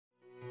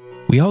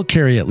We all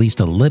carry at least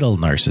a little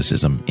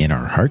narcissism in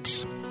our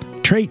hearts,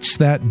 traits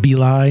that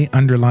belie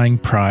underlying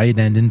pride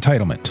and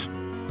entitlement.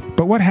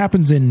 But what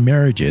happens in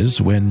marriages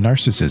when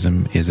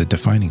narcissism is a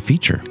defining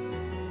feature?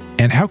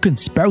 And how can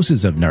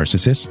spouses of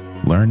narcissists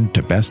learn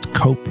to best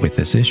cope with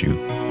this issue?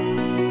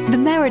 The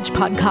Marriage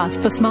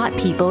Podcast for Smart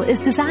People is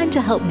designed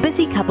to help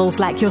busy couples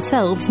like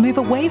yourselves move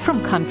away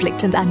from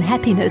conflict and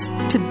unhappiness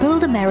to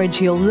build a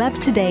marriage you'll love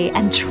today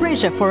and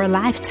treasure for a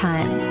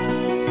lifetime.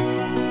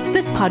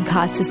 This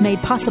podcast is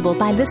made possible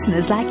by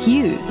listeners like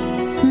you.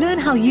 Learn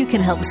how you can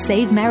help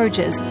save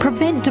marriages,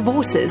 prevent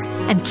divorces,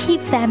 and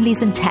keep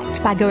families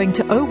intact by going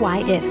to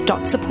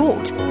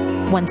oyf.support.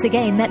 Once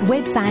again, that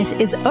website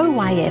is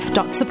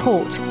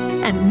oyf.support.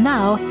 And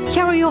now,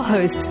 here are your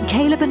hosts,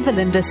 Caleb and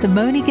Verlynda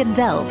Simone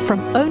Gandel from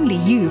Only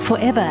You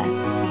Forever.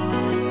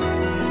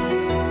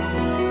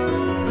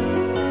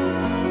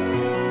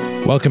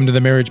 Welcome to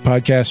the Marriage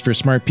Podcast for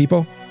Smart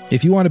People.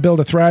 If you want to build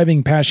a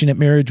thriving, passionate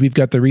marriage, we've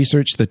got the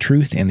research, the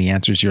truth, and the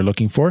answers you're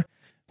looking for.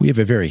 We have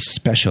a very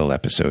special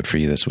episode for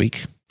you this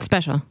week.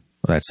 Special. Well,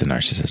 that's the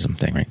narcissism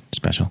thing, right?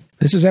 Special.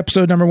 This is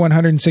episode number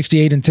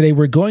 168, and today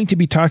we're going to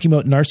be talking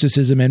about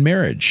narcissism and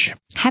marriage.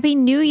 Happy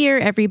New Year,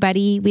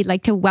 everybody. We'd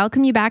like to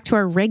welcome you back to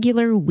our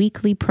regular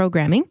weekly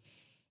programming,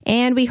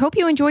 and we hope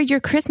you enjoyed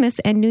your Christmas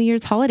and New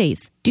Year's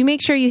holidays. Do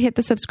make sure you hit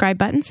the subscribe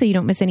button so you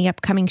don't miss any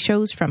upcoming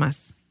shows from us.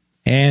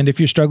 And if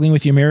you're struggling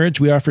with your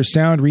marriage, we offer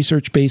sound,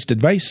 research-based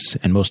advice,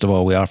 and most of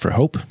all, we offer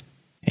hope.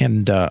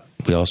 And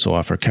we also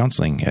offer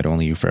counseling at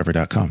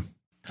onlyyouforever.com.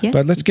 Yes.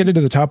 But let's get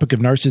into the topic of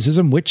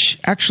narcissism, which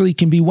actually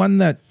can be one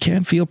that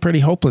can feel pretty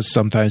hopeless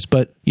sometimes.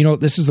 But, you know,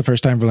 this is the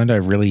first time, Verlynda,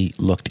 I've really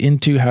looked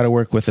into how to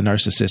work with a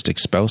narcissistic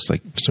spouse,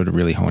 like sort of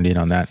really honed in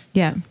on that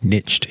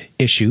niched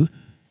issue.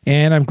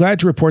 And I'm glad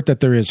to report that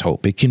there is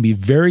hope. It can be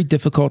very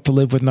difficult to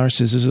live with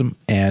narcissism,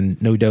 and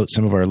no doubt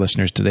some of our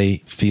listeners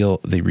today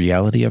feel the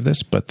reality of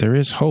this, but there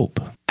is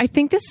hope. I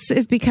think this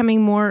is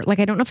becoming more,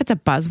 I don't know if it's a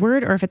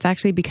buzzword or if it's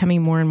actually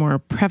becoming more and more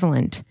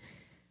prevalent,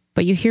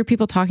 but you hear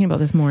people talking about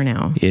this more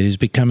now. It is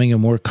becoming a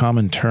more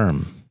common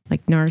term.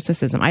 Like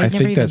narcissism. I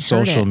think that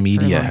social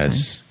media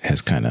has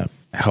kind of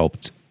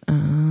helped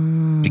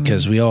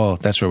because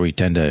that's where we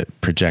tend to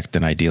project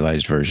an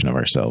idealized version of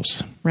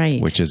ourselves. Right.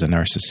 Which is a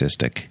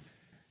narcissistic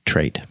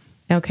trait.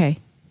 Okay.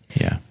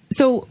 Yeah.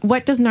 So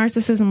what does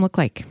narcissism look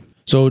like?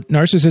 So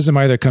narcissism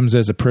either comes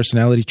as a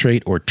personality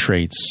trait or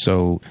traits.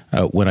 So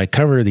when I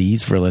cover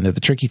these, Verlynda, the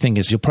tricky thing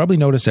is you'll probably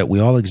notice that we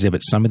all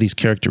exhibit some of these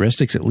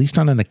characteristics, at least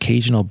on an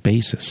occasional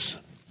basis.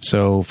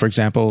 So, for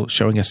example,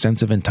 showing a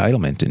sense of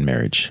entitlement in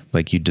marriage,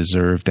 like you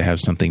deserve to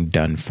have something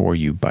done for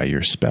you by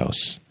your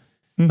spouse.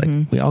 Mm-hmm.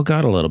 Like we all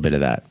got a little bit of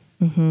that.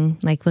 Mm-hmm.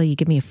 Like, will you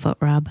give me a foot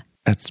rub?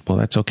 That's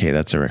okay.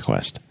 That's a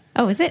request.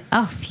 Oh, is it?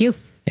 Oh, phew.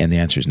 And the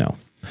answer is no.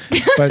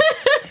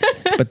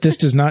 But this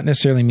does not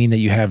necessarily mean that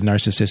you have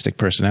narcissistic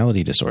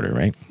personality disorder,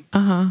 right?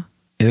 Uh-huh.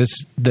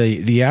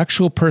 The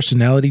actual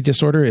personality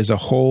disorder is a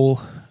whole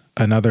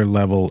another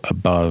level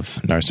above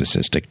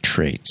narcissistic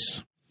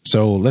traits.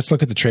 So let's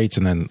look at the traits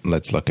and then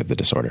let's look at the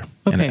disorder.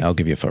 Okay. And I'll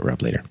give you a foot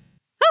rub later.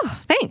 Oh,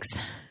 thanks.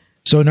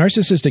 So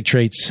narcissistic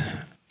traits,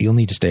 you'll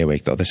need to stay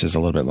awake though. This is a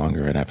little bit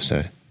longer of an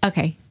episode.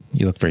 Okay.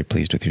 You look very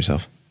pleased with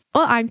yourself.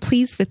 Well, I'm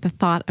pleased with the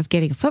thought of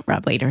getting a foot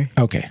rub later.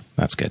 Okay,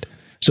 that's good.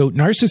 So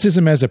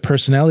narcissism as a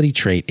personality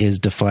trait is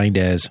defined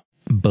as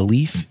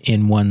belief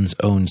in one's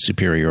own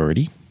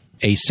superiority,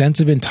 a sense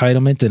of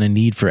entitlement and a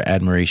need for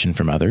admiration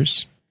from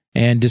others,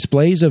 and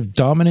displays of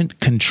dominant,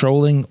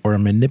 controlling, or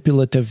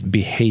manipulative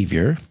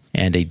behavior,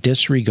 and a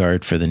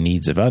disregard for the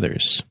needs of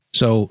others.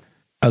 So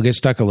I'll get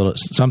stuck a little.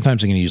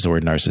 Sometimes I'm going to use the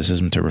word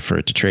narcissism to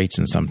refer to traits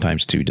and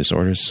sometimes to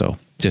disorders. So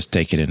just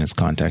take it in its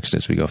context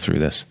as we go through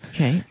this.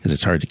 Okay. Because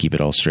it's hard to keep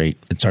it all straight.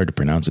 It's hard to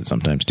pronounce it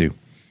sometimes too.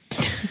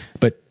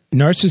 But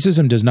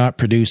narcissism does not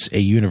produce a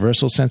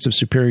universal sense of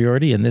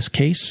superiority in this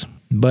case,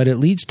 but it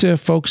leads to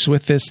folks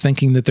with this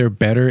thinking that they're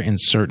better in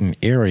certain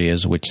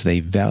areas which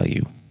they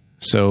value.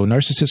 So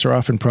narcissists are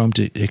often prone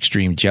to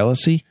extreme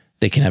jealousy.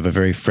 They can have a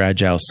very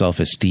fragile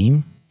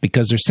self-esteem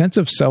because their sense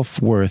of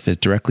self-worth is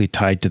directly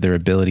tied to their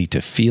ability to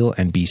feel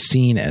and be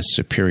seen as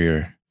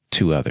superior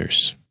to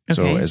others.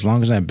 Okay. So as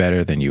long as I'm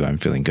better than you, I'm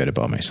feeling good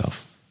about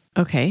myself.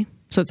 Okay.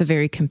 So it's a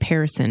very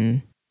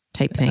comparison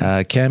type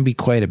thing. Can be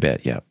quite a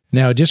bit, yeah.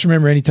 Now, just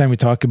remember, anytime we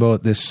talk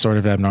about this sort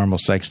of abnormal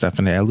psych stuff,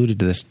 and I alluded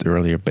to this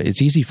earlier, but it's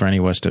easy for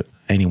any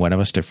one of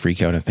us to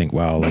freak out and think,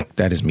 wow, like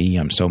that is me.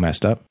 I'm so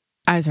messed up.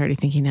 I was already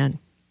thinking that.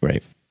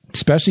 Right.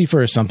 Especially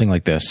for something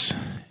like this.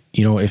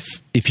 You know,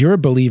 if you're a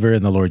believer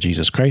in the Lord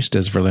Jesus Christ,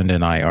 as Verlynda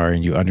and I are,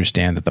 and you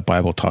understand that the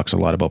Bible talks a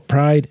lot about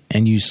pride,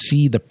 and you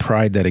see the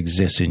pride that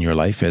exists in your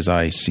life as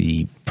I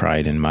see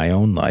pride in my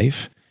own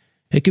life,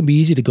 it can be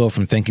easy to go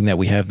from thinking that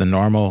we have the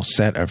normal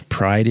set of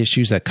pride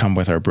issues that come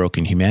with our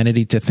broken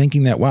humanity to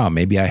thinking that, wow,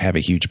 maybe I have a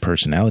huge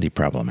personality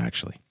problem,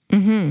 actually.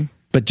 Mm-hmm.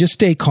 But just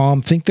stay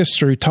calm, think this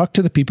through, talk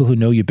to the people who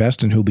know you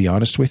best and who'll be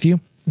honest with you.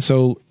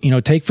 So,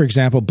 take, for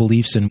example,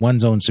 beliefs in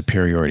one's own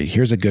superiority.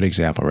 Here's a good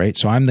example, right?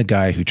 So I'm the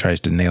guy who tries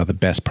to nail the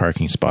best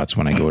parking spots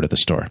when I go to the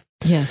store.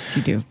 Yes,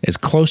 you do. As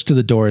close to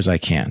the door as I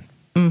can.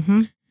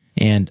 Mm-hmm.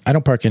 And I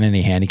don't park in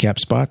any handicap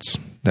spots.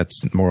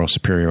 That's moral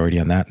superiority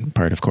on that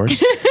part, of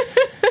course.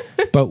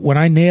 But when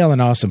I nail an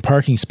awesome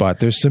parking spot,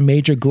 there's some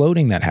major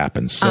gloating that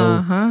happens.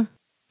 So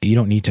you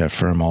don't need to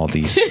affirm all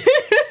these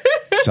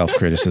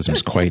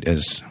self-criticisms quite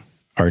as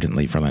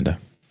ardently, Verlynda.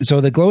 So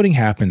the gloating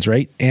happens,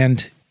 right?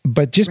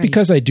 But just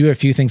because I do a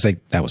few things like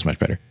that was much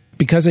better.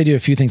 Because I do a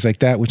few things like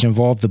that, which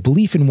involve the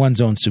belief in one's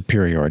own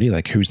superiority,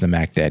 like who's the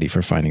Mac Daddy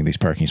for finding these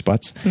parking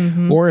spots,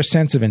 or a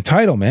sense of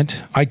entitlement,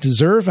 I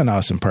deserve an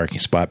awesome parking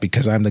spot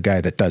because I'm the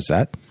guy that does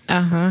that.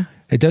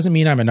 It doesn't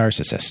mean I'm a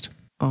narcissist.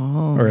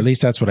 Or at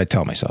least that's what I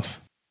tell myself.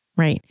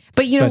 Right.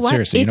 But you know what?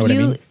 Seriously, you know what I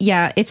mean?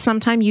 Yeah, if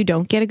sometime you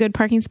don't get a good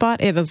parking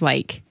spot, it is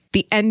like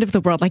the end of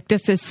the world. Like,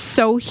 this is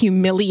so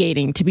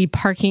humiliating to be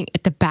parking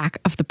at the back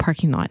of the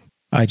parking lot.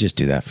 I just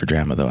do that for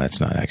drama, though. That's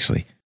not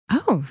actually.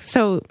 Oh,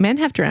 so men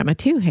have drama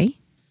too, hey?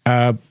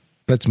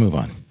 Let's move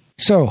on.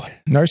 So,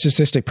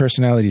 narcissistic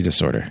personality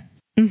disorder.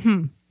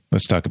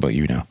 Let's talk about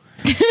you now.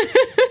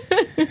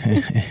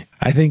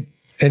 I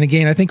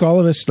think all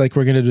of us, like,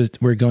 we're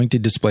going to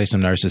display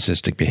some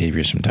narcissistic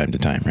behaviors from time to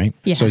time, right?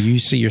 Yeah. So you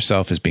see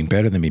yourself as being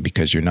better than me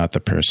because you're not the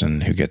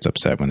person who gets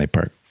upset when they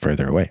park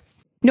further away.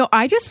 No,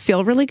 I just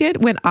feel really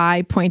good when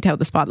I point out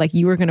the spot, like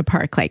you were going to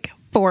park like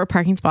 4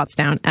 parking spots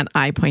down and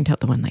I point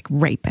out the one like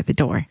right by the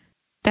door.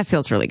 That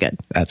feels really good.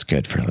 That's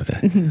good,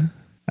 Verlynda.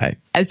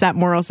 Is that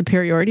moral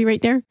superiority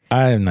right there?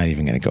 I'm not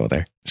even going to go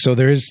there. So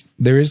there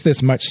is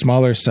this much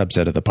smaller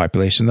subset of the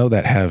population, though,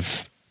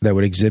 that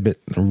would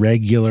exhibit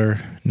regular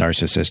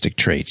narcissistic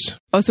traits.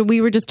 Oh, so we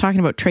were just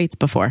talking about traits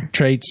before.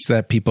 Traits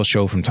that people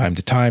show from time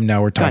to time.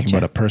 Now we're talking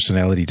about a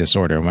personality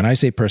disorder. And when I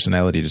say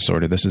personality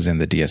disorder, this is in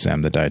the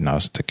DSM, the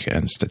Diagnostic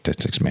and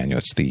Statistics Manual.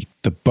 It's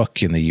the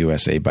book in the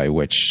USA by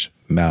which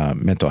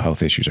mental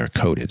health issues are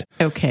coded.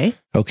 Okay.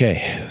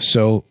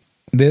 So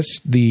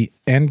the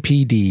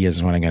NPD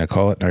is what I'm going to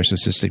call it,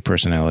 Narcissistic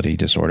Personality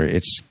Disorder.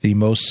 It's the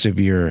most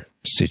severe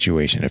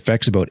situation. It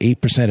affects about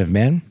 8% of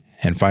men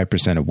and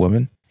 5% of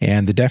women.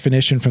 And the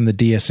definition from the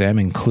DSM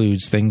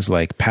includes things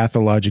like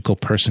pathological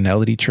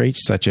personality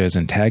traits such as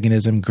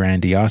antagonism,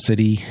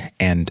 grandiosity,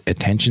 and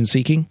attention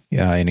seeking.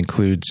 It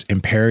includes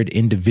impaired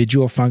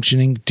individual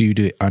functioning due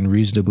to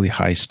unreasonably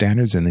high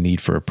standards and the need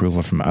for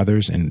approval from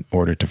others in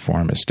order to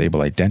form a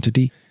stable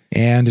identity.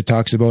 And it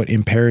talks about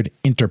impaired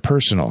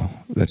interpersonal,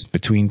 that's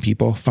between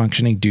people,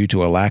 functioning due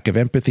to a lack of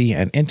empathy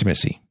and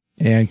intimacy.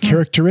 And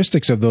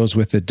characteristics of those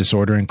with the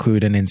disorder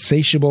include an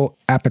insatiable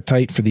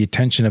appetite for the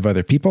attention of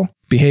other people,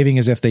 behaving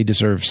as if they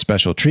deserve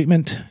special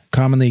treatment,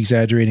 commonly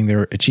exaggerating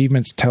their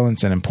achievements,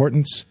 talents, and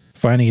importance,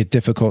 finding it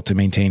difficult to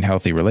maintain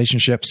healthy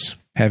relationships,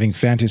 having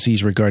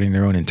fantasies regarding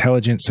their own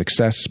intelligence,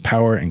 success,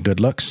 power, and good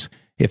looks.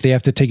 If they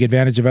have to take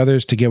advantage of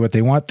others to get what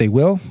they want, they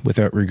will,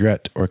 without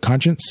regret or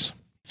conscience.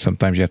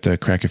 Sometimes you have to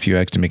crack a few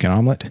eggs to make an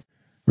omelet.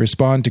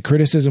 Respond to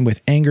criticism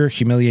with anger,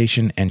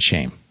 humiliation, and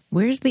shame.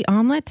 Where's the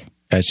omelet?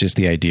 That's just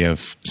the idea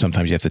of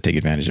sometimes you have to take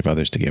advantage of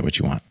others to get what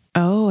you want.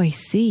 Oh, I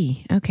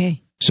see.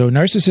 Okay. So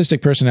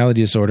narcissistic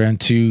personality disorder, and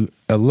to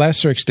a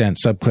lesser extent,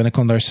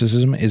 subclinical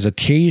narcissism, is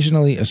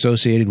occasionally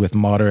associated with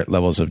moderate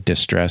levels of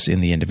distress in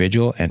the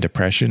individual and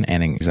depression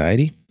and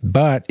anxiety.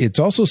 But it's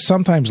also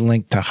sometimes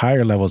linked to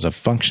higher levels of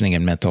functioning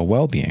and mental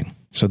well-being.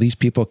 So these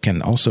people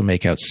can also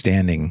make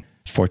outstanding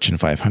Fortune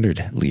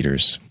 500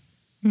 leaders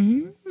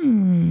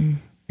and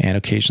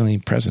occasionally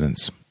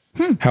presidents.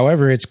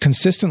 However, it's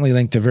consistently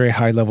linked to very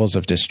high levels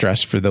of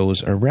distress for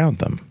those around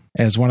them.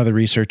 As one of the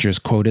researchers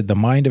quoted, the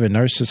mind of a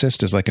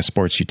narcissist is like a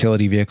sports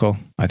utility vehicle.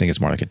 I think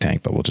it's more like a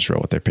tank, but we'll just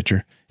roll with their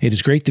picture. It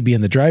is great to be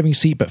in the driving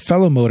seat, but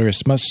fellow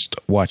motorists must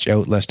watch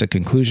out lest a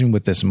conclusion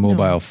with this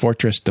mobile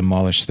fortress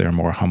demolish their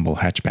more humble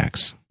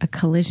hatchbacks. A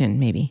collision,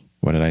 maybe.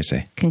 What did I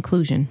say?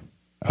 Conclusion.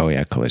 Oh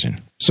yeah,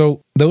 collision. So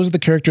those are the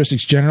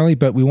characteristics generally,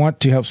 but we want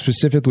to help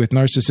specifically with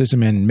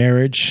narcissism and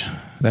marriage.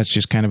 That's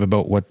just kind of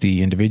about what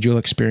the individual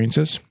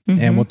experiences.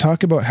 And we'll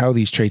talk about how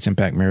these traits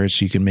impact marriage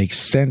so you can make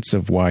sense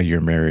of why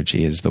your marriage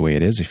is the way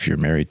it is if you're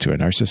married to a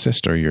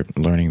narcissist or you're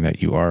learning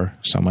that you are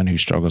someone who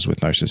struggles with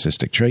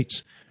narcissistic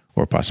traits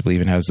or possibly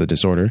even has the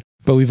disorder.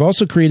 But we've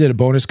also created a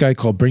bonus guide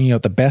called Bringing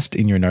Out the Best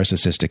in Your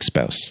Narcissistic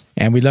Spouse.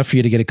 And we'd love for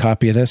you to get a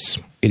copy of this.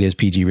 It is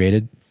PG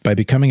rated. By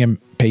becoming a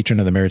patron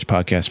of the Marriage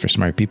Podcast for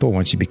Smart People,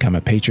 once you become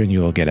a patron, you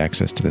will get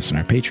access to this on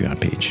our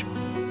Patreon page.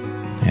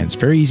 And it's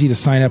very easy to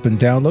sign up and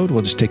download.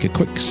 We'll just take a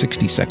quick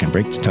 60-second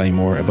break to tell you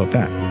more about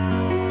that.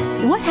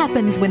 What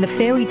happens when the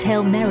fairy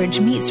tale marriage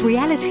meets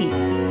reality?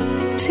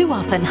 Too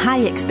often,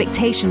 high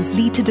expectations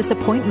lead to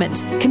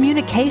disappointment,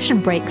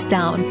 communication breaks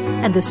down,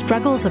 and the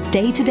struggles of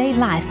day-to-day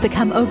life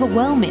become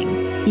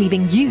overwhelming,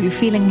 leaving you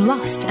feeling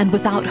lost and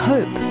without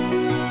hope.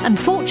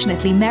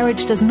 Unfortunately,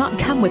 marriage does not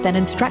come with an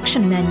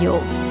instruction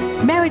manual.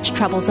 Marriage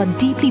troubles are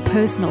deeply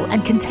personal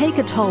and can take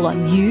a toll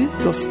on you,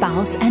 your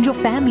spouse, and your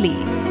family.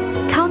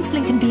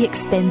 Counseling can be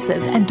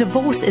expensive and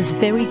divorce is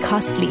very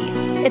costly.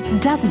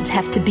 It doesn't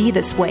have to be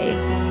this way.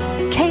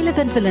 Caleb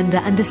and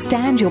Verlynda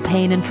understand your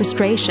pain and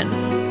frustration.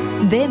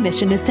 Their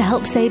mission is to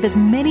help save as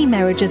many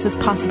marriages as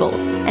possible,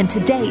 and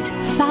to date,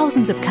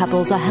 thousands of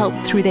couples are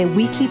helped through their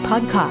weekly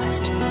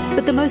podcast.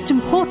 But the most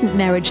important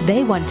marriage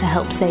they want to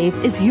help save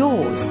is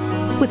yours.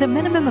 With a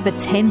minimum of a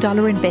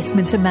 $10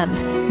 investment a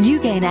month, you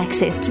gain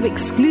access to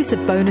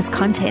exclusive bonus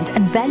content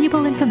and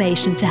valuable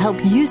information to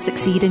help you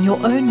succeed in your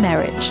own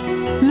marriage.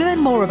 Learn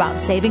more about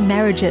saving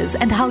marriages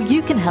and how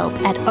you can help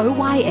at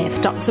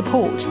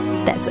oyf.support.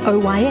 That's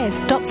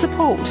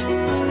oyf.support.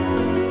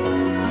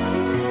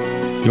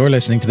 You're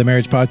listening to the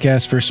Marriage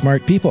Podcast for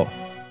Smart People.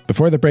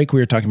 Before the break, we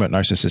were talking about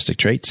narcissistic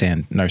traits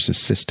and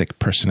narcissistic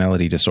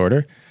personality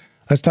disorder.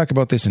 Let's talk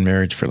about this in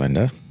marriage,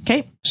 Verlynda.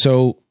 Okay.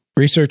 So,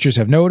 researchers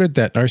have noted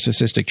that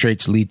narcissistic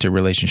traits lead to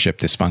relationship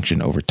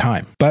dysfunction over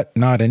time, but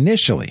not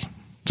initially.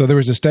 So there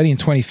was a study in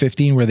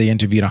 2015 where they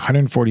interviewed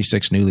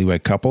 146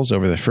 newlywed couples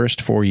over the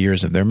first 4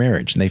 years of their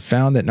marriage, and they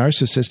found that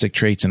narcissistic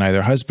traits in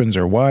either husbands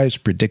or wives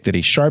predicted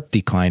a sharp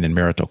decline in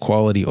marital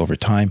quality over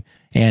time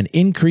and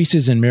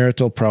increases in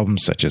marital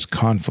problems such as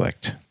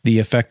conflict. The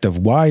effect of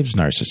wives'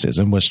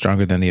 narcissism was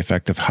stronger than the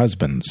effect of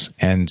husbands,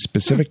 and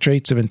specific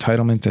traits of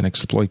entitlement and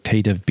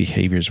exploitative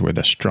behaviors were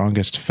the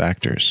strongest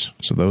factors.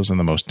 So those are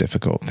the most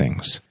difficult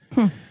things.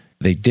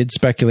 They did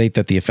speculate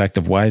that the effect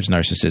of wives'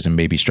 narcissism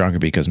may be stronger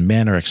because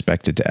men are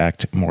expected to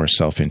act more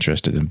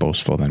self-interested and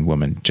boastful than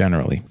women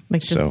generally.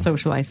 Like just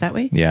socialized that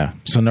way? Yeah.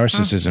 So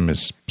narcissism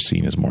is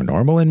seen as more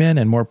normal in men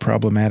and more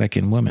problematic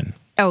in women.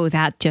 Oh,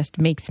 that just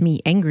makes me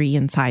angry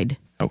inside.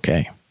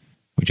 Okay.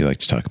 Would you like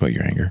to talk about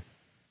your anger?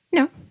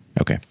 No.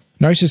 Okay.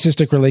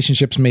 Narcissistic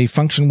relationships may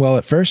function well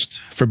at first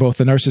for both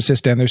the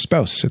narcissist and their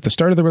spouse. At the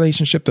start of the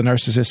relationship, the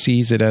narcissist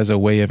sees it as a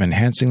way of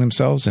enhancing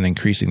themselves and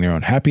increasing their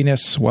own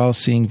happiness while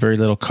seeing very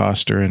little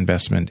cost or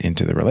investment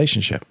into the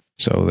relationship.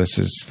 So this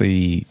is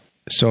the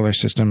solar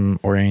system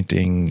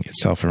orienting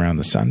itself around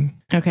the sun.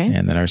 Okay.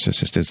 And the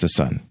narcissist is the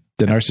sun.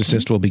 The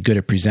narcissist will be good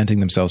at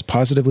presenting themselves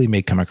positively,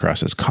 may come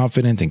across as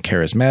confident and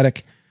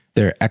charismatic.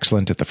 They're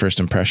excellent at the first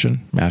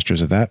impression,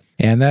 masters of that.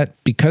 And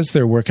that because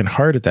they're working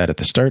hard at that at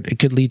the start, it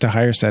could lead to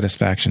higher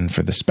satisfaction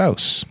for the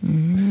spouse.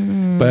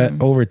 But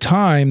over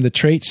time, the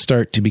traits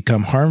start to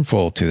become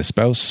harmful to the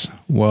spouse,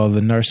 while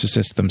the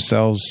narcissists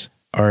themselves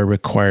are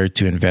required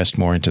to invest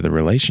more into the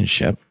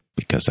relationship,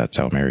 because that's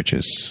how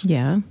marriages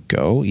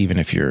go, even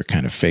if you're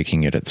kind of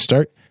faking it at the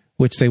start,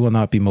 which they will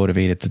not be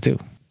motivated to do.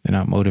 They're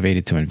not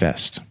motivated to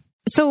invest.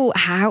 So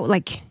how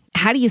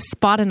do you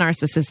spot a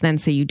narcissist then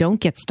so you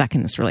don't get stuck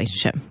in this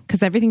relationship?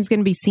 Because everything's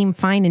going to seem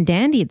fine and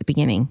dandy at the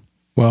beginning.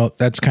 Well,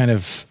 that's kind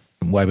of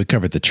why we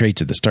covered the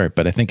traits at the start.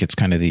 But I think it's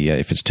kind of the,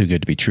 if it's too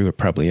good to be true, it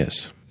probably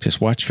is.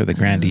 Just watch for the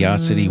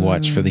grandiosity,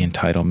 watch for the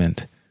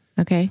entitlement.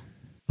 Okay.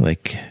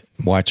 Like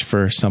watch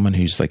for someone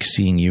who's like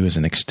seeing you as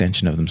an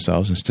extension of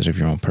themselves instead of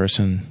your own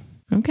person.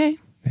 Okay.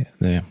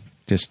 Yeah.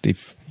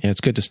 It's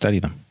good to study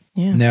them.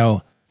 Yeah.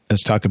 Now,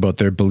 let's talk about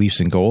their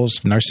beliefs and goals.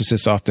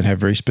 Narcissists often have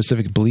very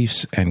specific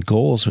beliefs and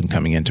goals when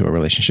coming into a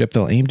relationship.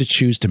 They'll aim to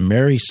choose to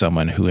marry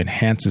someone who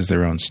enhances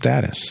their own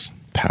status,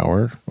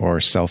 power, or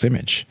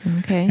self-image.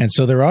 Okay. And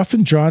so they're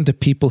often drawn to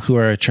people who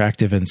are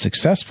attractive and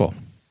successful.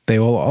 They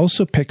will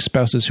also pick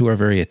spouses who are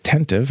very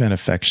attentive and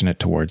affectionate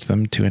towards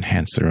them to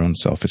enhance their own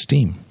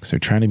self-esteem. So they're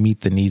trying to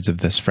meet the needs of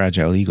this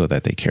fragile ego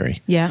that they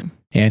carry. Yeah.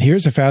 And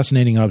here's a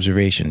fascinating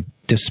observation.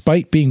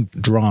 Despite being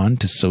drawn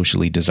to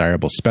socially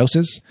desirable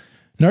spouses,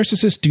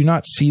 narcissists do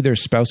not see their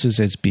spouses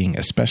as being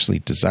especially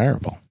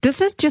desirable.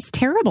 This is just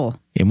terrible.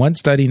 In one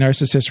study,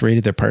 narcissists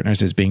rated their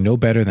partners as being no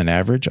better than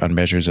average on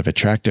measures of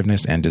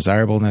attractiveness and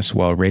desirableness,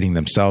 while rating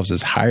themselves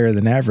as higher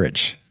than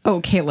average.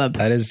 Oh, Caleb.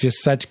 That is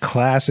just such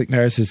classic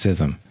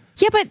narcissism.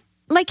 Yeah, but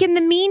like in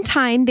the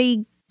meantime,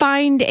 they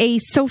find a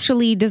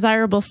socially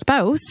desirable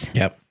spouse.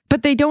 Yep.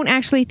 But they don't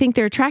actually think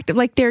they're attractive.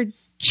 Like they're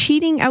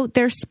cheating out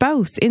their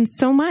spouse in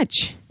so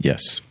much.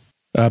 Yes.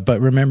 But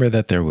remember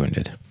that they're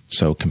wounded.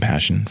 So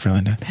compassion,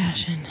 Verlynda.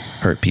 Passion.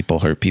 Hurt people.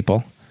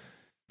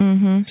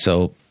 Mm-hmm.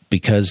 So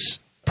because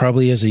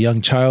probably as a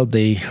young child,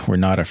 they were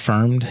not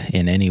affirmed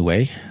in any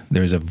way.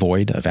 There's a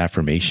void of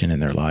affirmation in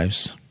their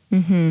lives.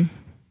 Mm-hmm.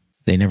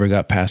 They never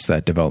got past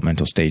that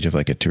developmental stage of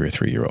like a 2 or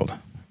 3 year old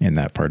in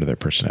that part of their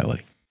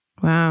personality.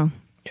 Wow.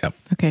 Yep.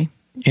 Okay.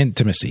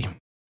 Intimacy.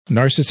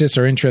 Narcissists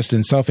are interested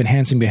in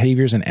self-enhancing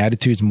behaviors and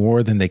attitudes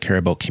more than they care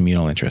about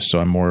communal interests. So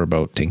I'm more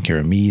about taking care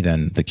of me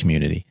than the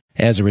community.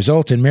 As a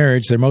result, in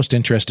marriage, they're most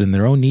interested in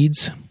their own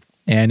needs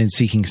and in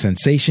seeking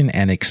sensation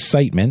and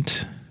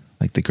excitement,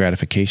 like the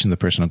gratification, the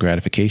personal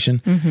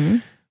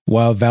gratification,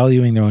 while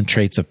valuing their own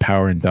traits of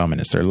power and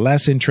dominance. They're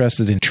less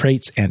interested in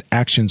traits and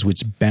actions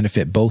which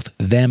benefit both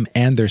them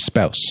and their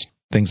spouse.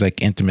 Things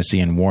like intimacy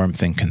and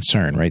warmth and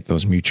concern, right?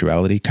 Those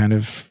mutuality kind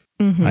of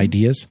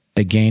ideas.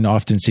 Again,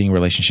 often seeing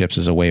relationships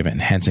as a way of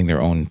enhancing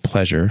their own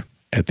pleasure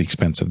at the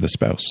expense of the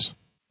spouse.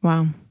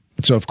 Wow.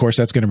 So, of course,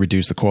 that's going to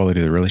reduce the quality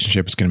of the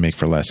relationship. It's going to make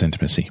for less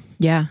intimacy.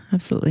 Yeah,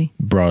 absolutely.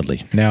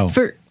 Broadly. Now,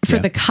 for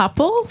the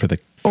couple for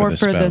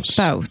the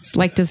spouse.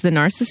 Like, does the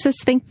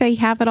narcissist think they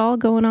have it all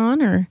going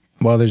on, or?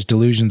 Well, there's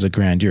delusions of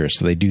grandeur,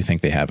 so they do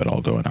think they have it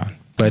all going on,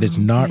 but it's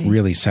not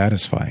really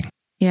satisfying.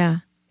 Yeah.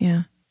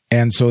 Yeah.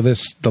 And so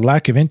the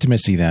lack of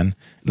intimacy then,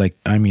 like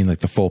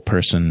the full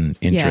person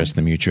interest,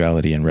 the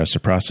mutuality and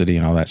reciprocity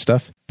and all that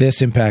stuff,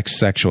 this impacts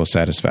sexual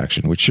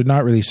satisfaction, which should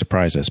not really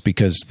surprise us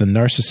because the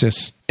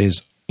narcissist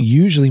is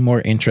usually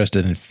more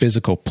interested in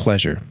physical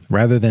pleasure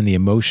rather than the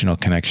emotional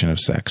connection of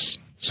sex.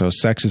 So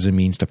sex is a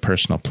means to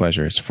personal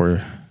pleasure. It's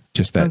for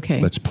just that,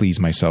 let's please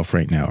myself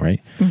right now,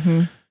 right?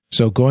 Mm-hmm.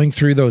 So going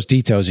through those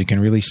details, you can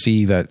really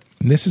see that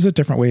this is a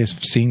different way of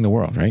seeing the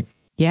world, right?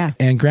 Yeah.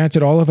 And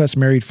granted, all of us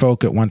married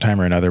folk at one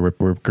time or another,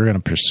 we're going to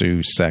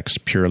pursue sex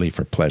purely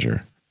for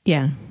pleasure.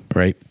 Yeah.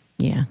 Right?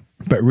 Yeah.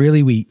 But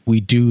really,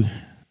 we do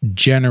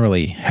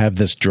generally have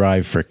this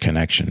drive for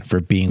connection,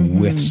 for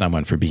being with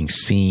someone, for being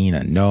seen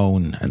and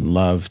known and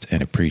loved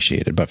and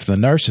appreciated. But for the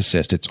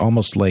narcissist, it's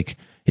almost like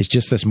it's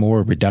just this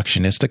more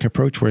reductionistic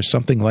approach where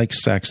something like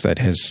sex that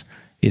is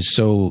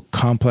so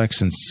complex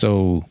and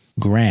so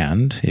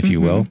grand, if you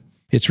will,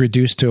 it's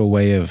reduced to a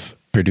way of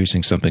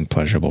producing something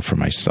pleasurable for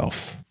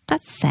myself.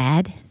 That's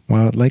sad.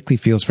 Well, it likely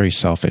feels very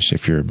selfish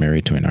if you're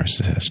married to a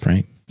narcissist,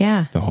 right?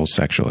 Yeah. The whole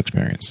sexual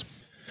experience.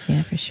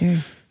 Yeah, for sure.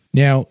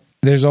 Now,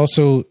 there's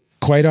also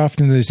quite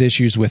often there's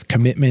issues with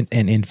commitment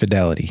and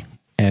infidelity.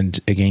 And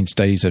again,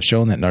 studies have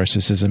shown that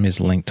narcissism is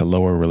linked to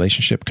lower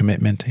relationship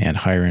commitment and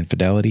higher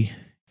infidelity.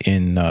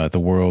 In the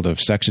world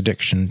of sex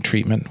addiction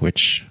treatment,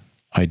 which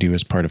I do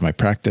as part of my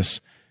practice,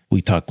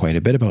 we talk quite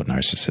a bit about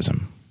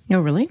narcissism. Oh,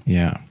 really?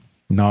 Yeah.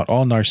 Not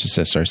all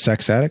narcissists are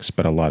sex addicts,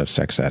 but a lot of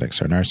sex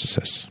addicts are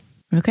narcissists.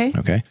 Okay.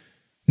 Okay.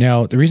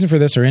 Now, the reason for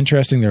this are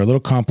interesting. They're a little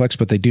complex,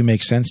 but they do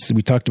make sense.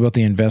 We talked about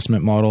the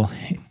investment model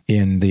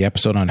in the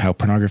episode on how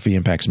pornography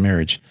impacts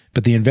marriage.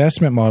 But the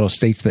investment model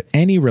states that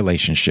any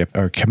relationship,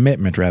 or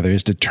commitment rather,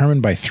 is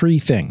determined by three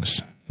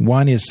things.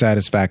 One is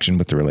satisfaction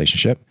with the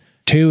relationship.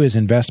 2 is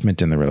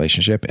investment in the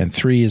relationship. And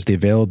 3 is the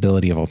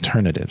availability of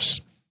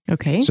alternatives.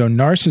 Okay. So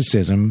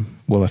narcissism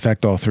will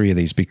affect all three of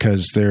these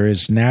because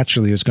there's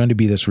going to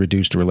be this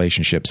reduced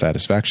relationship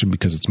satisfaction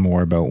because it's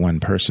more about one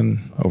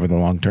person over the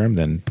long term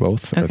than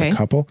both or the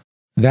couple.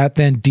 That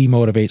then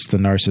demotivates the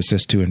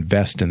narcissist to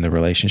invest in the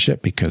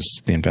relationship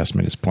because the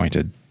investment is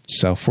pointed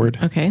selfward.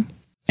 Okay.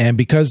 And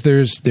because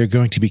they're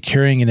going to be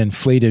carrying an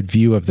inflated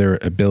view of their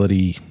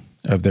ability,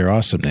 of their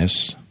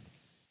awesomeness,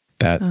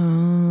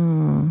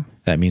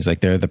 that means like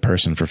they're the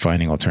person for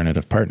finding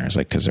alternative partners,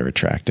 like because they're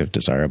attractive,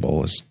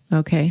 desirable.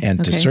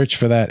 And to search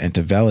for that and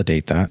to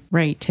validate that.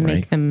 Right. To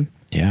make them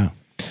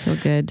feel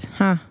good.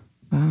 Huh.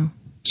 Wow.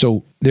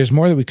 So there's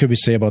more that we could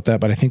say about that,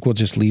 but I think we'll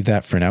just leave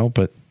that for now.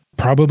 But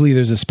probably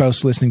there's a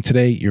spouse listening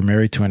today. You're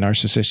married to a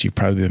narcissist. You've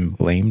probably been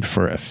blamed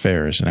for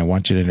affairs. And I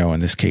want you to know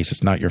in this case,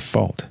 it's not your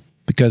fault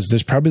because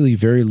there's probably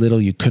very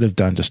little you could have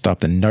done to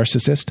stop the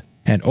narcissist.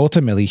 And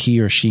ultimately, he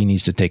or she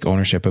needs to take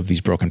ownership of these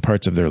broken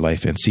parts of their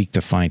life and seek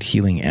to find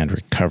healing and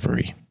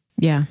recovery.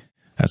 Yeah.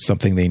 That's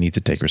something they need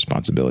to take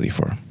responsibility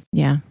for.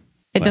 Yeah.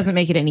 It doesn't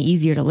make it any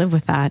easier to live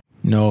with that.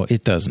 No,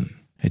 it doesn't.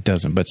 It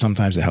doesn't. But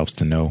sometimes it helps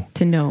to know.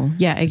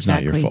 Yeah, exactly. It's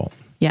not your fault.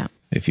 Yeah.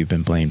 If you've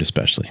been blamed,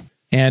 especially.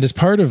 And as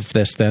part of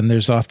this, then,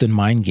 there's often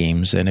mind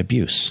games and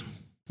abuse.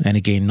 And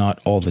again, not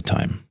all the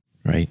time,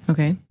 right?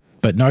 Okay.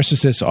 But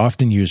narcissists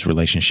often use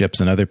relationships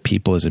and other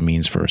people as a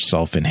means for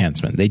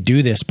self-enhancement. They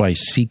do this by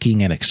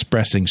seeking and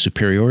expressing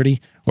superiority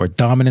or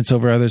dominance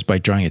over others by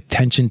drawing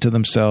attention to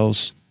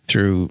themselves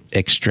through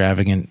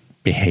extravagant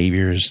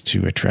behaviors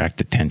to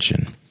attract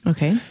attention.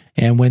 Okay.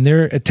 And when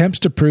their attempts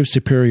to prove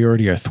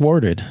superiority are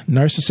thwarted,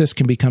 narcissists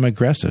can become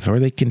aggressive or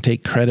they can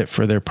take credit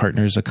for their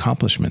partner's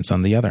accomplishments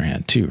on the other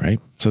hand too, right?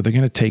 So they're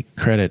going to take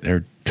credit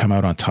or come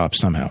out on top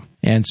somehow.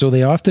 And so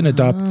they often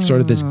adopt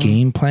sort of this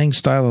game playing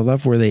style of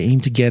love where they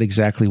aim to get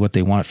exactly what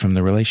they want from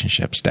the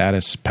relationship,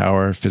 status,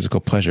 power, physical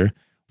pleasure,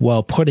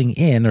 while putting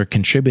in or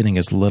contributing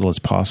as little as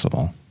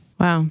possible.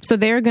 Wow. So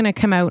they're going to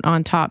come out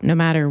on top no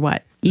matter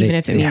what, even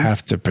if it means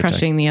have to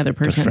crushing the other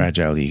person. The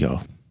fragile ego.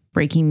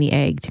 Breaking the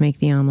egg to make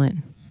the omelet.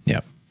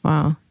 Yep.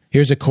 Wow.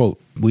 Here's a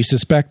quote. "We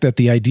suspect that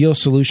the ideal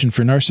solution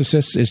for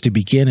narcissists is to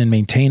begin and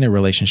maintain a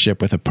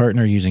relationship with a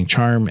partner using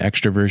charm,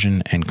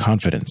 extroversion, and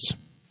confidence.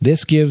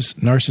 This gives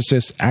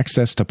narcissists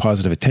access to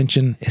positive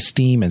attention,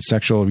 esteem, and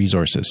sexual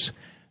resources.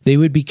 They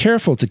would be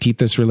careful to keep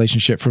this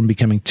relationship from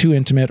becoming too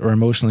intimate or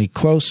emotionally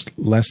close,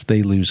 lest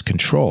they lose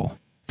control.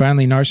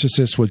 Finally,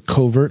 narcissists would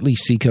covertly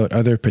seek out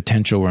other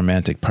potential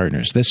romantic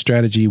partners. This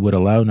strategy would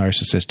allow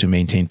narcissists to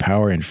maintain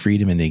power and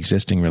freedom in the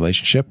existing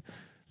relationship.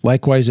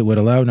 Likewise, it would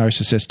allow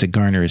narcissists to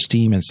garner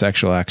esteem and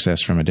sexual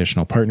access from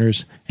additional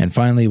partners. And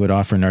finally, it would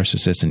offer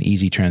narcissists an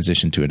easy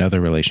transition to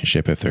another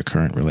relationship if their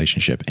current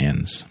relationship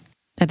ends."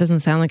 That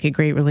doesn't sound like a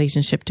great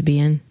relationship to be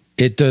in.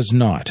 It does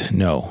not,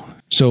 no.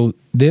 So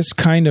this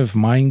kind of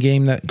mind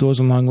game that goes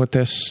along with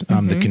this,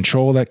 the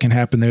control that can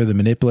happen there, the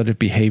manipulative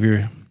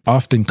behavior,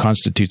 often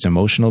constitutes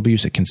emotional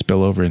abuse. It can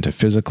spill over into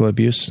physical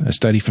abuse. A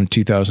study from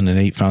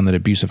 2008 found that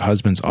abusive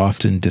husbands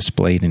often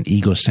displayed an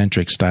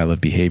egocentric style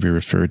of behavior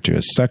referred to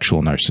as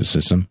sexual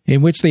narcissism,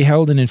 in which they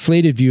held an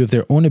inflated view of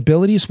their own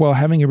abilities while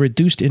having a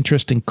reduced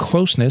interest in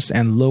closeness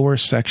and lower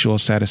sexual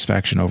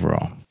satisfaction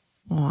overall.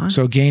 Aw.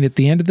 So again, at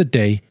the end of the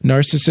day,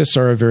 narcissists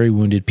are a very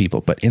wounded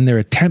people, but in their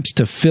attempts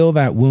to fill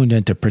that wound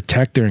and to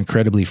protect their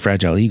incredibly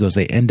fragile egos,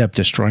 they end up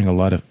destroying a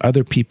lot of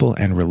other people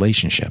and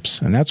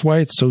relationships. And that's why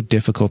it's so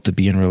difficult to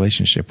be in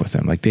relationship with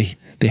them. Like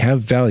they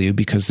have value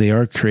because they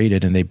are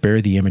created and they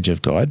bear the image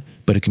of God,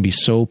 but it can be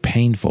so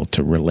painful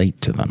to relate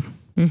to them.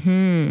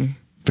 Mm-hmm.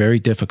 Very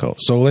difficult.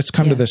 So let's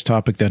come to this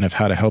topic then of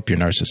how to help your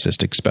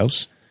narcissistic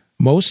spouse.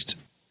 Most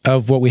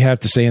of what we have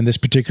to say in this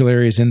particular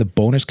area is in the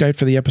bonus guide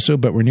for the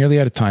episode, but we're nearly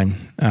out of time.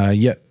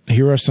 Yet,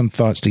 here are some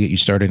thoughts to get you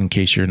started in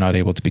case you're not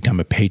able to become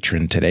a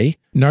patron today.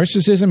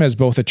 Narcissism as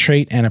both a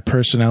trait and a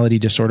personality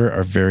disorder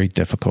are very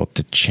difficult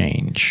to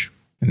change.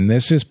 And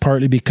this is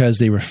partly because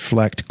they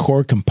reflect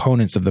core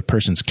components of the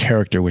person's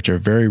character, which are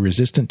very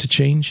resistant to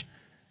change,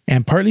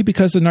 and partly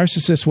because the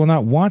narcissist will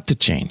not want to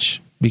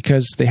change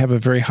because they have a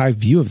very high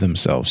view of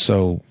themselves.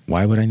 So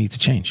why would I need to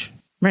change?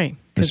 Right.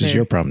 This is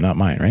your problem, not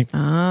mine, right?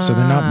 So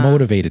they're not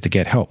motivated to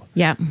get help.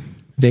 Yeah.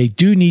 They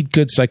do need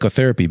good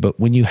psychotherapy, but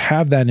when you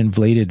have that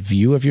inflated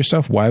view of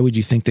yourself, why would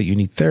you think that you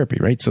need therapy,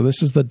 right? So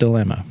this is the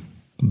dilemma.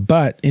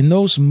 But in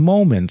those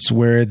moments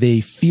where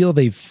they feel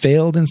they've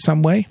failed in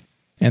some way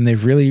and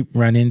they've really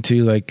run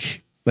into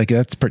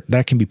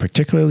that can be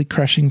particularly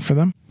crushing for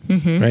them,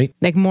 right?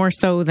 Like more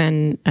so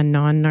than a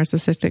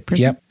non-narcissistic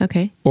person? Yep.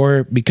 Okay.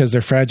 Or because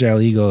their fragile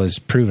ego has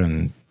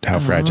proven how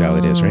fragile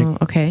it is, right?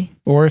 Okay.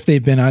 Or if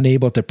they've been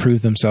unable to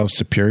prove themselves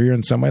superior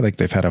in some way, like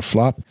they've had a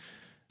flop,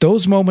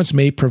 those moments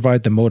may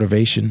provide the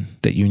motivation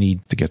that you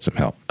need to get some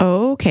help.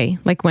 Oh, okay.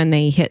 Like when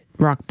they hit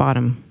rock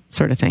bottom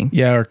sort of thing.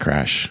 Yeah, or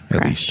crash,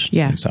 at least,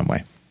 in some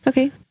way.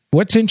 Okay.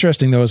 What's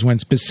interesting, though, is when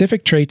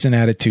specific traits and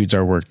attitudes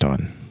are worked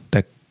on,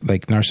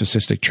 like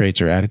narcissistic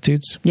traits or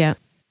attitudes, Yeah.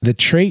 the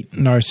trait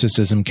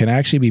narcissism can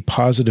actually be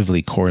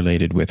positively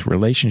correlated with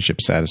relationship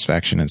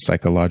satisfaction and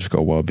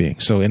psychological well-being.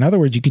 So in other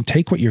words, you can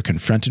take what you're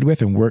confronted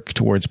with and work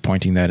towards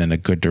pointing that in a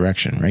good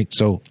direction, right?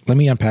 So let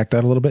me unpack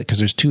that a little bit because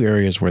there's two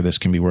areas where this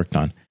can be worked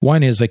on.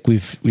 One is like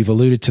we've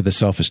alluded to the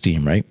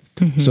self-esteem, right?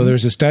 So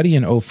there's a study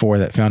in 2004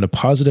 that found a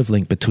positive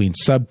link between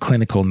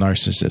subclinical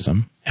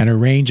narcissism and a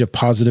range of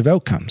positive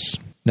outcomes.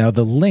 Now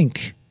the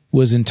link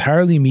was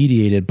entirely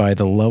mediated by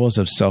the levels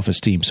of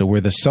self-esteem. So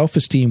where the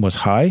self-esteem was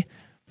high,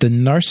 the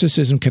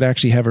narcissism could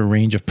actually have a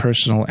range of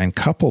personal and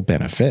couple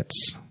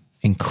benefits,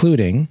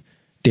 including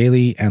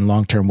daily and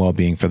long-term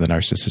well-being for the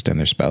narcissist and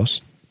their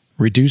spouse,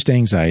 reduced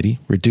anxiety,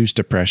 reduced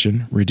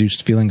depression,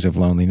 reduced feelings of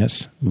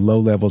loneliness, low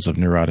levels of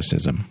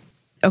neuroticism.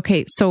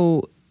 Okay.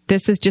 So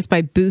this is just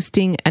by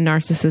boosting a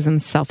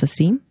narcissism's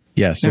self-esteem?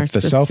 Yes, if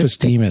the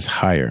self-esteem is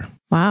higher.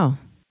 Wow.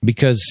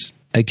 Because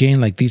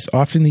again, like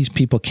often these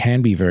people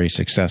can be very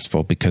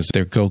successful because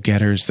they're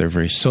go-getters, they're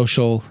very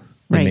social,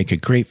 they make a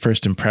great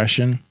first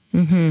impression.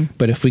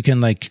 But if we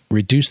can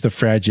reduce the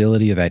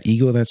fragility of that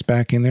ego that's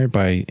back in there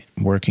by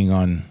working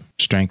on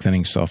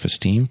strengthening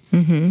self-esteem,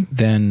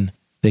 then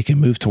they can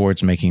move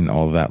towards making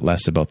all of that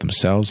less about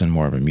themselves and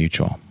more of a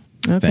mutual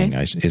thing,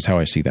 is how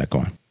I see that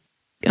going.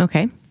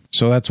 Okay.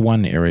 So that's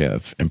one area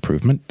of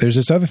improvement. There's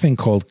this other thing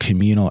called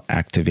communal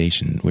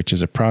activation, which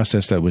is a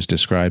process that was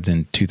described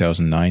in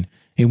 2009,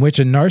 in which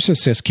a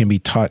narcissist can be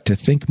taught to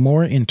think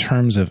more in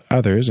terms of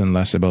others and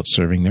less about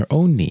serving their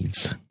own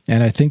needs.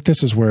 And I think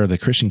this is where the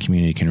Christian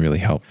community can really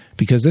help,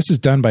 because this is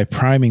done by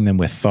priming them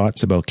with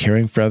thoughts about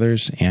caring for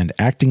others and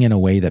acting in a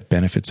way that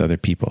benefits other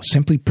people.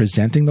 Simply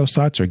presenting those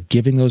thoughts or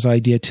giving those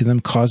ideas to them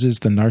causes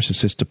the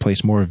narcissist to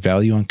place more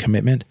value on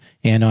commitment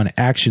and on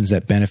actions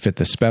that benefit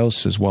the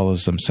spouse as well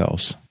as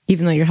themselves.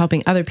 Even though you're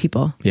helping other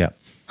people. Yeah.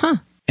 Huh.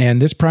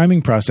 And this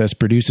priming process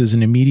produces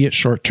an immediate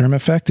short-term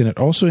effect, and it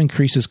also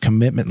increases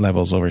commitment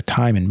levels over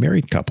time in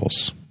married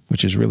couples,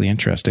 which is really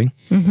interesting.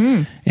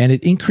 And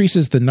it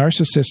increases the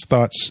narcissist's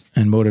thoughts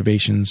and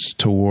motivations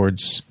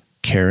towards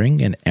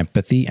caring and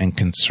empathy and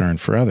concern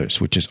for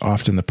others, which is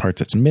often the part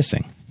that's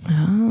missing,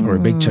 or a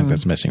big chunk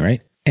that's missing,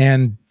 right?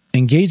 And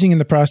engaging in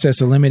the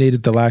process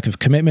eliminated the lack of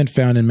commitment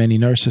found in many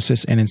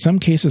narcissists, and in some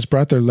cases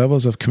brought their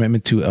levels of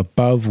commitment to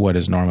above what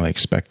is normally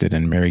expected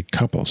in married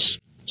couples.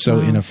 So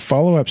in a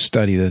follow-up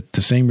study,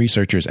 the same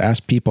researchers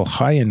asked people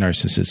high in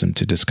narcissism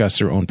to discuss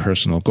their own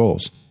personal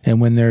goals. And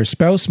when their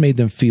spouse made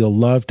them feel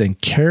loved and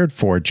cared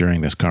for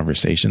during this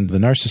conversation, the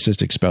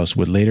narcissistic spouse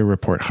would later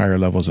report higher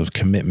levels of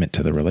commitment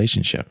to the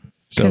relationship.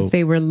 Because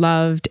they were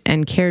loved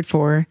and cared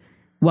for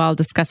while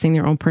discussing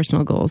their own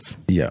personal goals.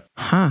 Yeah.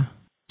 Huh.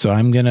 So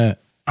I'm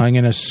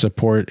gonna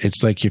support.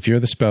 It's like if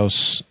you're the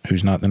spouse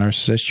who's not the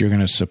narcissist, you're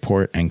going to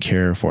support and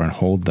care for and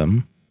hold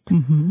them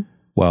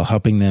while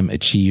helping them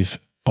achieve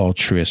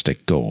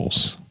altruistic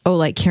goals. Oh,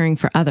 like caring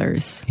for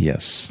others.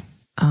 Yes.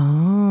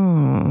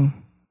 Oh,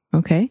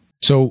 okay.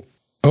 So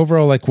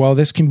overall, while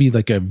this can be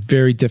a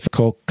very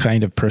difficult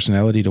kind of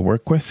personality to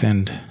work with,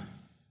 and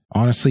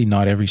honestly,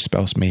 not every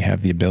spouse may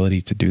have the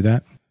ability to do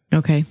that.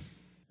 Okay.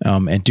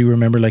 And do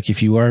remember, like,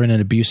 if you are in an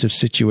abusive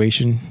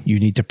situation, you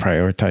need to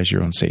prioritize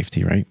your own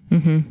safety, right?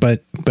 Mm-hmm.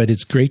 But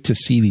it's great to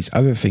see these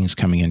other things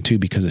coming in too,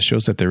 because it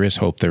shows that there is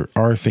hope. There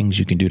are things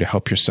you can do to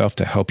help yourself,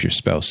 to help your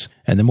spouse.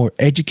 And the more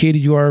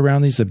educated you are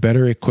around these, the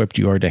better equipped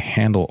you are to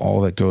handle all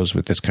that goes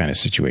with this kind of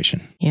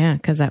situation. Yeah,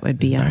 because that would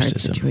be a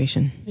hard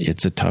situation.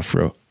 It's a tough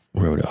row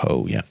to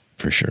hoe, yeah,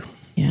 for sure.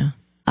 Yeah.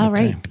 All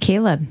right,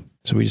 Caleb.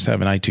 So we just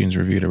have an iTunes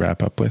review to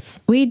wrap up with.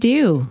 We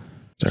do.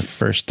 It's our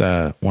first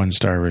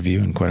 1-star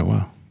review in quite a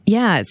while.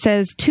 Yeah, it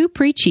says, Too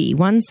Preachy,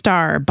 1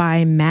 star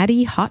by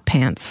Maddie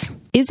Hotpants.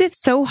 Is it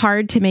so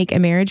hard to make a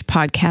marriage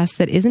podcast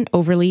that isn't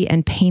overly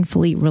and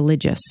painfully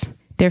religious?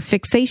 Their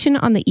fixation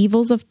on the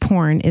evils of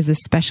porn is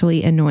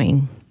especially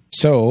annoying.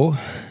 So,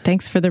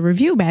 thanks for the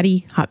review,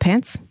 Maddie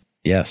Hotpants.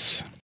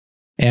 Yes.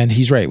 And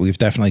he's right. We've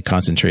definitely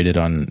concentrated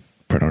on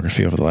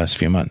pornography over the last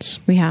few months.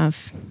 We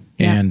have.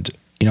 Yeah. And,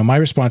 my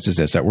response is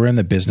this, that we're in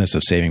the business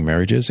of saving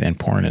marriages, and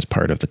porn is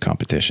part of the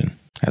competition.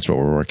 That's what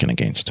we're working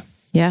against.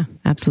 Yeah,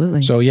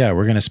 absolutely. So yeah,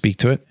 we're going to speak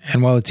to it.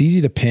 And while it's easy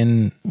to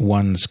pin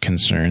one's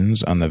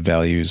concerns on the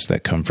values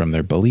that come from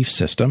their belief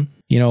system,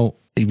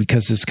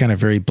 because it's kind of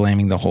very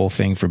blaming the whole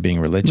thing for being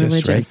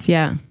religious, right?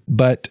 Yeah.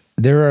 But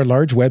there are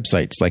large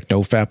websites like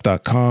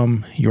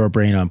nofap.com,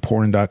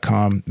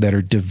 yourbrainonporn.com that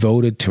are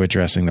devoted to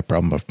addressing the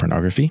problem of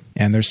pornography,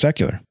 and they're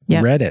secular.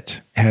 Yep. Reddit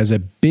has a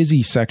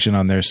busy section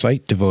on their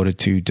site devoted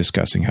to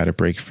discussing how to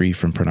break free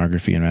from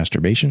pornography and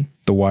masturbation.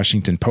 The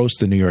Washington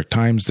Post, the New York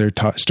Times, they're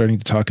starting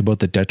to talk about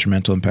the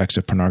detrimental impacts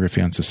of pornography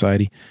on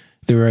society.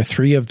 There are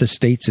 3 of the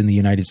states in the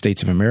United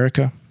States of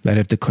America that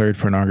have declared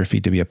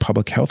pornography to be a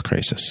public health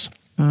crisis.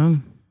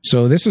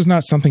 So this is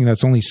not something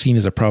that's only seen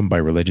as a problem by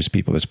religious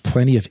people. There's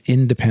plenty of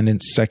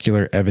independent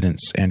secular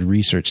evidence and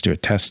research to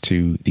attest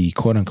to the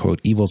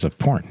quote-unquote evils of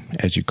porn,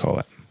 as you call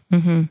it.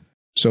 Mm-hmm.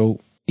 So,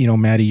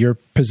 Maddie, your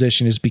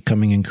position is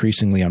becoming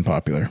increasingly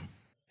unpopular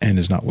and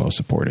is not well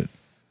supported.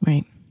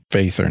 Right.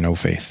 Faith or no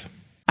faith.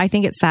 I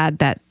think it's sad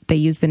that they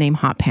use the name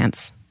Hot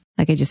Pants.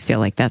 Like, I just feel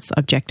like that's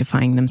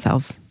objectifying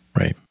themselves.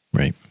 Right.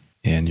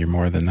 And you're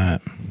more than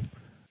that.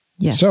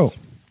 Yes. So,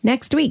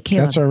 next week,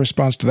 Caleb. That's our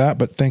response to that,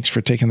 but thanks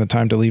for taking the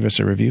time to leave us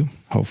a review.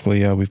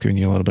 Hopefully we've given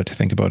you a little bit to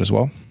think about as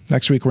well.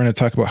 Next week, we're going to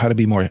talk about how to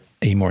be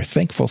a more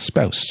thankful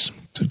spouse.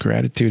 So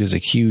gratitude is a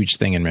huge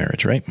thing in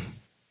marriage, right?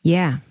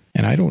 Yeah.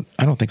 And I don't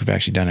think we've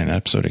actually done an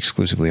episode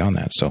exclusively on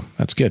that, so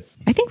that's good.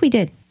 I think we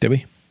did. Did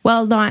we?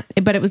 Well, not,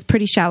 but it was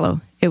pretty shallow.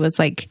 It was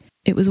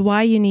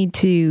why you need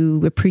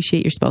to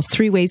appreciate your spouse.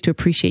 3 ways to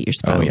appreciate your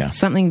spouse. Oh, yeah.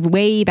 Something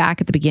way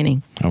back at the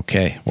beginning.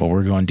 Okay. Well,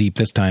 we're going deep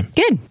this time.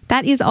 Good.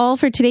 That is all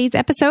for today's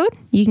episode.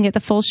 You can get the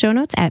full show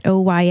notes at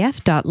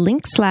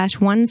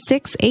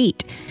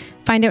oyf.link/168.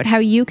 Find out how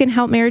you can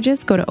help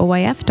marriages. Go to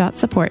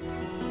oyf.support.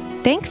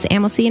 Thanks,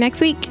 and we'll see you next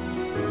week.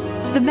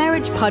 The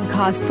Marriage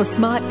Podcast for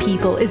Smart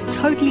People is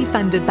totally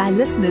funded by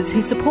listeners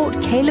who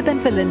support Caleb and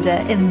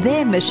Verlynda in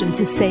their mission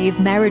to save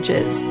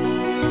marriages.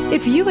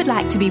 If you would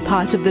like to be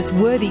part of this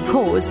worthy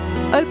cause,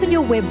 open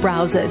your web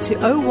browser to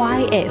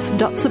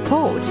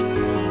oyf.support.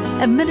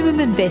 A minimum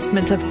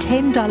investment of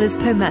 $10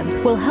 per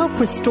month will help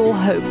restore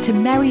hope to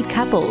married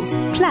couples.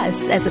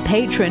 Plus, as a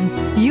patron,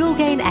 you'll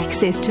gain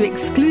access to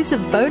exclusive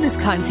bonus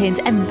content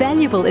and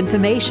valuable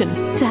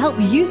information to help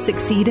you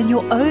succeed in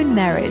your own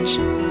marriage.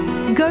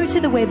 Go to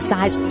the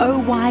website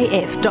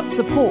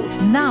oyf.support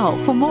now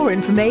for more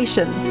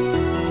information.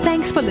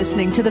 Thanks for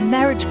listening to the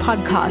Marriage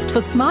Podcast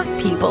for Smart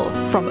People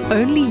from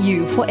Only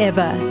You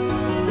Forever.